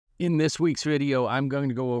In this week's video, I'm going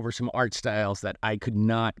to go over some art styles that I could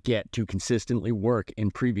not get to consistently work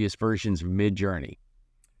in previous versions of Midjourney.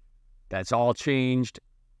 That's all changed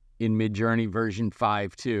in Midjourney version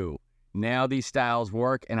 5.2. Now these styles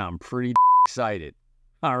work, and I'm pretty excited.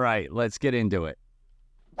 All right, let's get into it.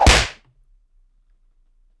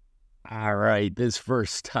 All right, this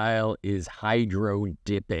first style is hydro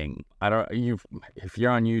dipping. If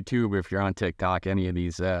you're on YouTube, if you're on TikTok, any of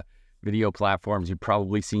these video platforms, you've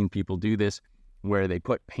probably seen people do this, where they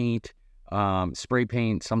put paint, spray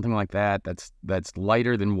paint, something like that, that's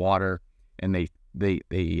lighter than water, and they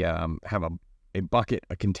have a bucket,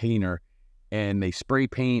 a container, and they spray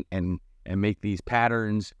paint and make these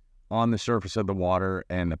patterns on the surface of the water,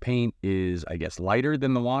 and the paint is, I guess, lighter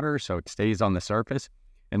than the water, so it stays on the surface.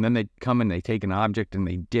 And then they come and they take an object and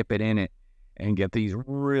they dip it in it and get these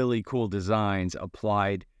really cool designs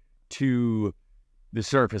applied to the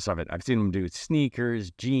surface of it. I've seen them do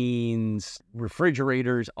sneakers, jeans,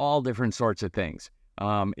 refrigerators, all different sorts of things.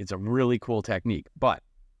 It's a really cool technique, but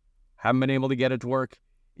haven't been able to get it to work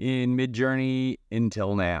in Midjourney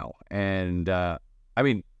until now. And I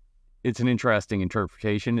mean, it's an interesting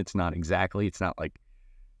interpretation. It's not like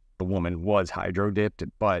the woman was hydro dipped,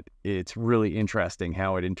 but it's really interesting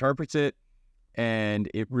how it interprets it, and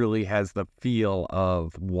it really has the feel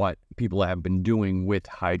of what people have been doing with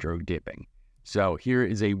hydro dipping. So here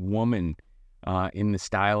is a woman in the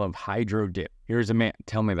style of hydro dip. Here's a man.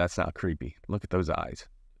 Tell me that's not creepy. Look at those eyes.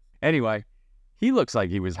 Anyway, he looks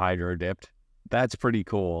like he was hydro dipped. That's pretty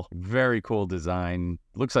cool. Very cool design.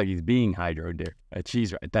 Looks like he's being hydro dipped.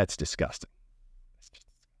 She's right. That's disgusting.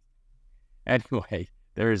 Anyway,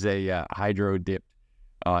 there's a hydro dipped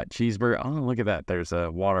cheeseburger. Oh, look at that. There's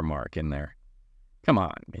a watermark in there. Come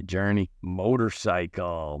on, Midjourney.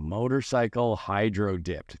 Motorcycle hydro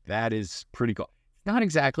dipped. That is pretty cool. It's not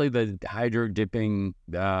exactly the hydro dipping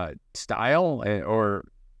style, or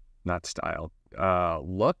not style,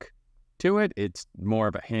 look to it. It's more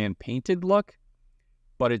of a hand painted look,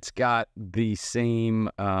 but it's got the same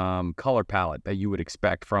color palette that you would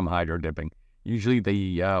expect from hydro dipping. Usually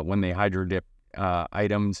when they hydro dip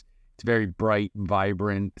items, it's very bright,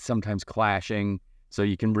 vibrant, sometimes clashing, so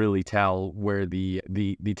you can really tell where the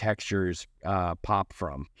textures pop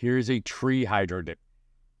from. Here's a tree hydro dip.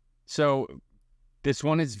 So this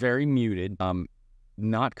one is very muted.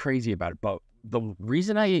 Not crazy about it, but the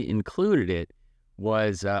reason I included it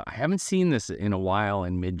was I haven't seen this in a while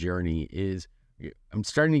in Midjourney. Is I'm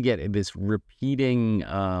starting to get this repeating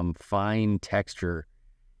fine texture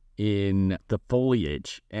in the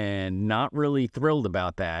foliage, and not really thrilled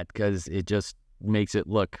about that because it just makes it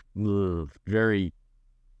look very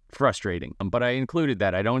frustrating. But I included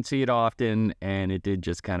that. I don't see it often, and it did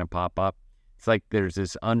just kind of pop up. It's like there's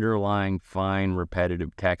this underlying fine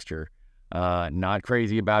repetitive texture. Not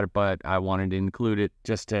crazy about it, but I wanted to include it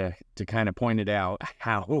just to kind of point it out.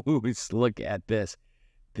 How look at this.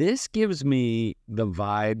 This gives me the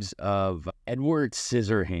vibes of Edward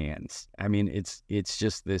Scissorhands. I mean, it's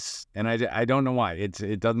just this, and I don't know why.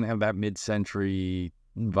 It doesn't have that mid-century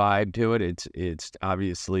vibe to it. It's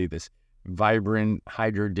obviously this vibrant,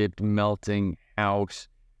 hydro-dipped, melting house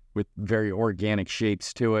with very organic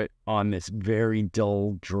shapes to it on this very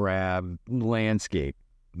dull, drab landscape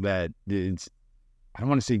that is, I don't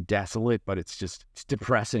want to say desolate, but it's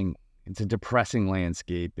depressing. It's a depressing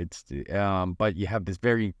landscape. But you have this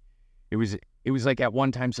it was like at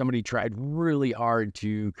one time somebody tried really hard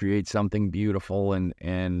to create something beautiful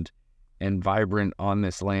and vibrant on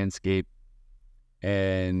this landscape,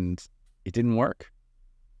 and it didn't work.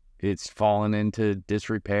 It's fallen into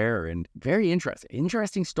disrepair, and very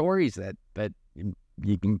interesting stories that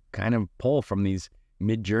you can kind of pull from these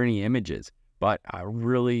Midjourney images. But I'm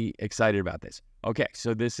really excited about this. Okay,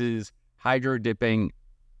 so this is hydro dipping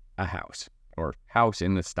a house, or house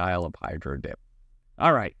in the style of hydro dip.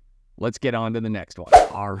 All right, let's get on to the next one.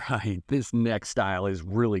 All right, this next style is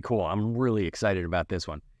really cool. I'm really excited about this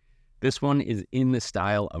one. This one is in the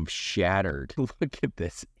style of shattered. Look at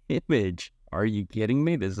this image. Are you kidding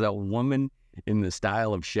me? This is a woman in the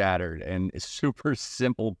style of shattered, and a super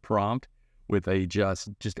simple prompt with a just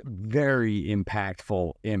very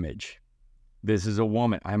impactful image. This is a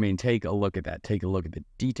woman. I mean, take a look at that. Take a look at the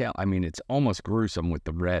detail. I mean, it's almost gruesome with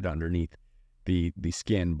the red underneath the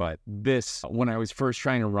skin. But this, when I was first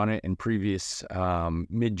trying to run it in previous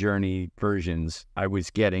Midjourney versions, I was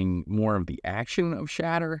getting more of the action of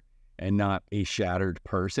shatter and not a shattered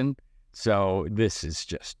person. So this is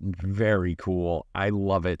just very cool. I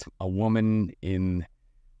love it. A woman in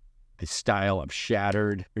the style of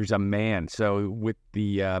shattered. There's a man. So with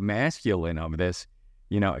the masculine of this,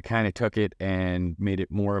 you know, it kind of took it and made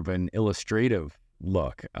it more of an illustrative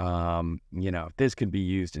look. This could be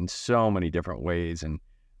used in so many different ways. And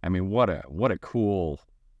I mean, what cool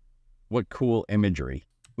imagery.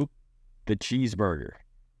 Oop, the cheeseburger.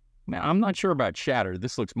 Now, I'm not sure about shatter.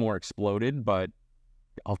 This looks more exploded, but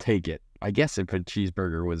I'll take it. I guess if a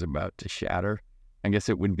cheeseburger was about to shatter, I guess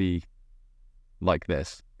it would be like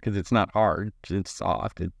this, because it's not hard. It's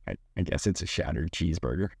soft. I guess it's a shattered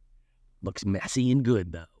cheeseburger. Looks messy and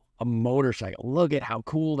good, though. A motorcycle. Look at how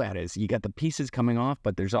cool that is. You got the pieces coming off,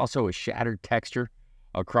 but there's also a shattered texture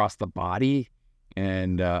across the body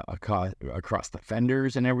and across the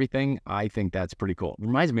fenders and everything. I think that's pretty cool. It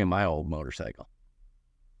reminds me of my old motorcycle.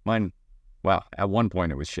 Mine, well, at one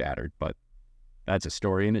point it was shattered, but that's a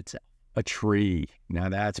story in itself. A tree. Now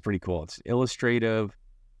that's pretty cool. It's illustrative.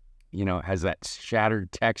 It has that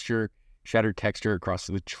shattered texture across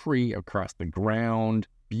the tree, across the ground.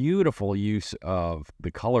 Beautiful use of the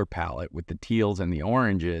color palette with the teals and the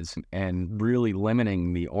oranges, and really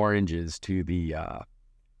limiting the oranges to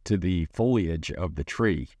the foliage of the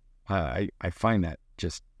tree. I find that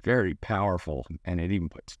just very powerful, and it even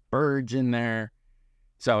puts birds in there.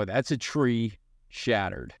 So that's a tree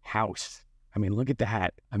shattered. House. I mean, look at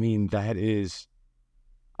that. I mean, that is,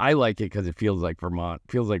 I like it because it feels like Vermont.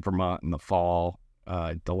 Feels like Vermont in the fall.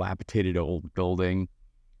 Dilapidated old building,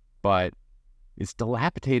 but it's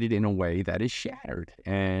dilapidated in a way that is shattered.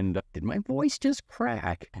 And did my voice just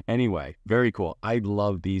crack? Anyway, very cool. I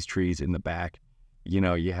love these trees in the back.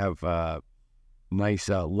 You have nice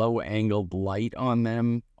low-angled light on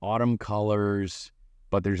them, autumn colors,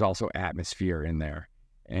 but there's also atmosphere in there.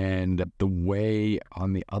 And the way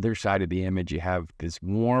on the other side of the image, you have this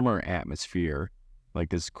warmer atmosphere, like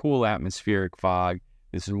this cool atmospheric fog.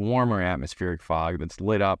 This is warmer atmospheric fog that's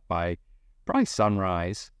lit up by probably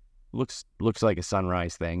sunrise. Looks like a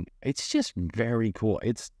sunrise thing. It's just very cool.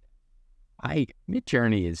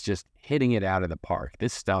 Midjourney is just hitting it out of the park.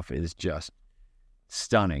 This stuff is just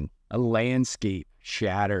stunning. A landscape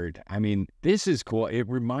shattered. I mean, this is cool. It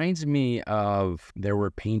reminds me of, there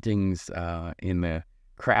were paintings in the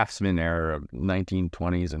Craftsman era of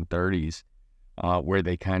 1920s and 30s where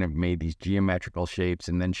they kind of made these geometrical shapes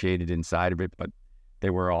and then shaded inside of it, but they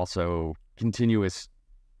were also continuous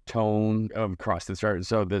tone across the surface.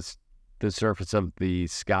 So the surface of the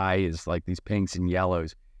sky is like these pinks and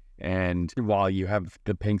yellows. And while you have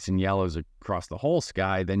the pinks and yellows across the whole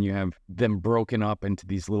sky, then you have them broken up into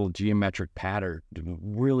these little geometric patterns.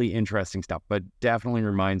 Really interesting stuff, but definitely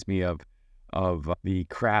reminds me of the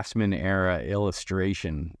Craftsman era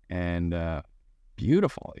illustration, and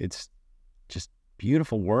beautiful. It's just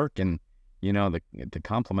beautiful work, and the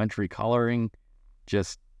complementary coloring,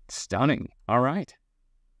 just stunning. All right.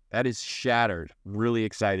 That is Shattered. Really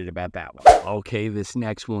excited about that one. Okay, this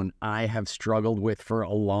next one I have struggled with for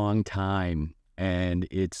a long time, and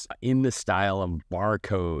it's in the style of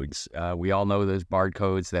barcodes. We all know those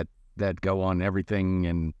barcodes that go on everything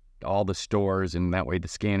and all the stores, and that way the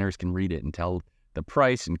scanners can read it and tell the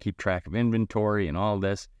price and keep track of inventory and all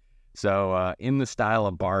this. So in the style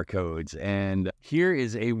of barcodes, and here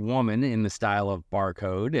is a woman in the style of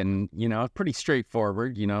barcode, and pretty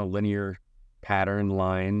straightforward, linear pattern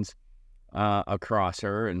lines across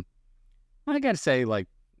her. And I gotta say, like,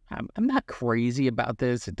 I'm not crazy about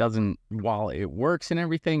this. It doesn't, while it works and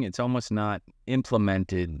everything, it's almost not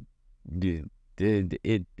implemented.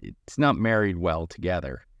 It's not married well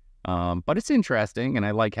together. But it's interesting, and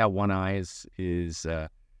I like how one eye is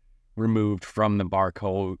removed from the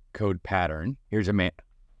barcode pattern. Here's a man.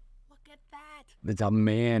 Look at that. It's a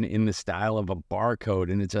man in the style of a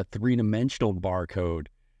barcode, and it's a three-dimensional barcode.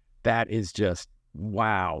 That is just,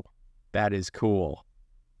 wow, that is cool.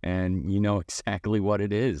 And you know exactly what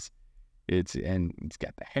it is. It's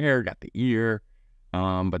got the hair, got the ear,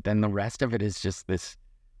 but then the rest of it is just this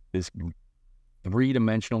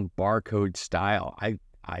three-dimensional barcode style.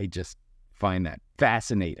 I just find that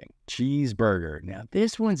fascinating. Cheeseburger. Now,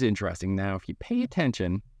 this one's interesting. Now, if you pay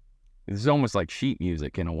attention, this is almost like sheet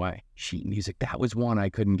music in a way. Sheet music, that was one I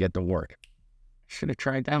couldn't get to work. Should have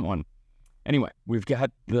tried that one. Anyway, we've got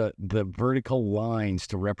the vertical lines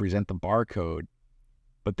to represent the barcode,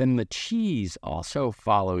 but then the cheese also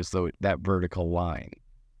follows that vertical line.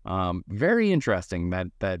 Very interesting that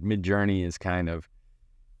Midjourney is kind of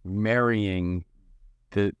marrying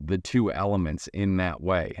the two elements in that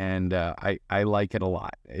way, and I like it a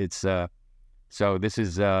lot. It's so this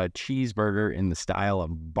is a cheeseburger in the style of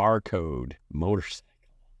barcode motorcycle.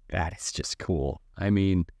 That is just cool. I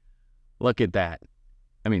mean, look at that.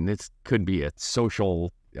 I mean, this could be a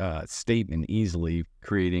social statement, easily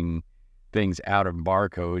creating things out of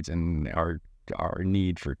barcodes and our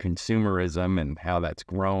need for consumerism and how that's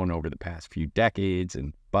grown over the past few decades.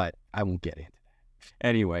 But I won't get into that.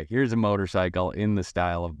 Anyway, here's a motorcycle in the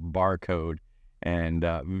style of Barcode, and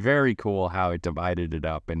very cool how it divided it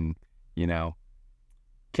up and, you know,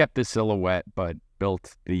 kept the silhouette, but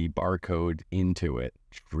built the barcode into it.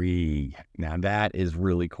 Tree. Now that is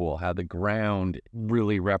really cool, how the ground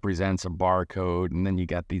really represents a barcode, and then you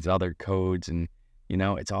got these other codes, and, you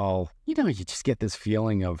know, it's all, you know, you just get this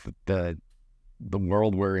feeling of the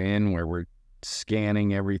world we're in, where we're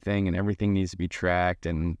scanning everything and everything needs to be tracked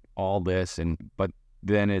and all this, and but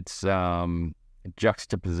then it's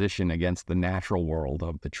juxtaposition against the natural world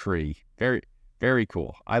of the tree. Very, very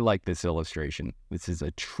cool. I like this illustration. This is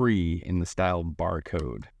a tree in the style of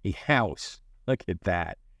Barcode. A house. Look at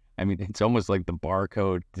that. I mean, it's almost like the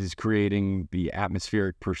barcode is creating the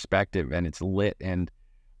atmospheric perspective, and it's lit, and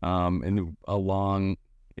along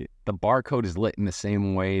the barcode is lit in the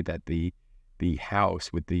same way that the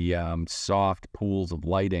house, with the soft pools of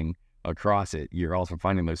lighting across it. You're also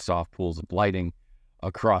finding those soft pools of lighting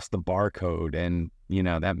across the barcode, and, you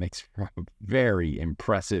know, that makes for a very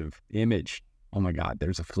impressive image. Oh my God,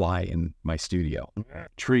 there's a fly in my studio.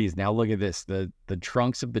 Trees. Now look at this. The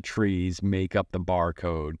trunks of the trees make up the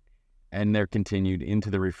barcode, and they're continued into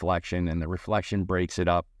the reflection, and the reflection breaks it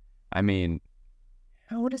up. I mean,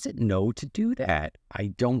 how does it know to do that?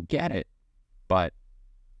 I don't get it. But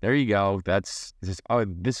there you go. This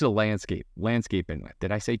is a landscape. Landscaping.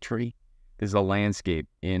 Did I say tree? This is a landscape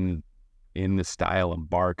in the style of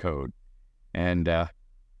Barcode. And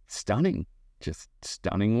stunning. Just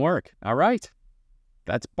stunning work. All right.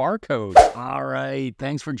 That's Barcode. All right.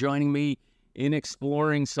 Thanks for joining me in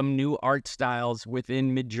exploring some new art styles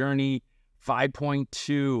within Midjourney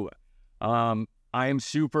 5.2. I am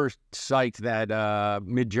super psyched that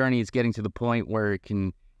Midjourney is getting to the point where it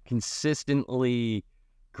can consistently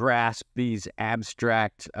grasp these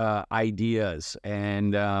abstract ideas.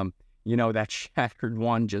 And, you know, that shattered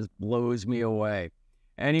one just blows me away.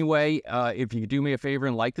 Anyway, if you could do me a favor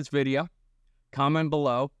and like this video, comment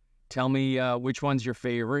below. Tell me which one's your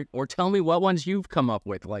favorite, or tell me what ones you've come up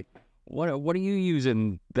with. Like, what are you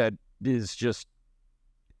using that is just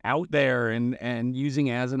out there and using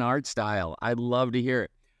as an art style? I'd love to hear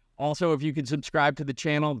it. Also, if you could subscribe to the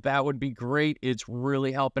channel, that would be great. It's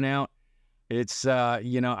really helping out. It's,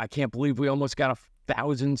 you know, I can't believe we almost got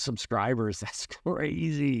 1,000 subscribers. That's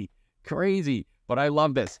crazy, crazy. But I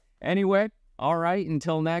love this. Anyway, all right,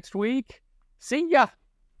 until next week, see ya.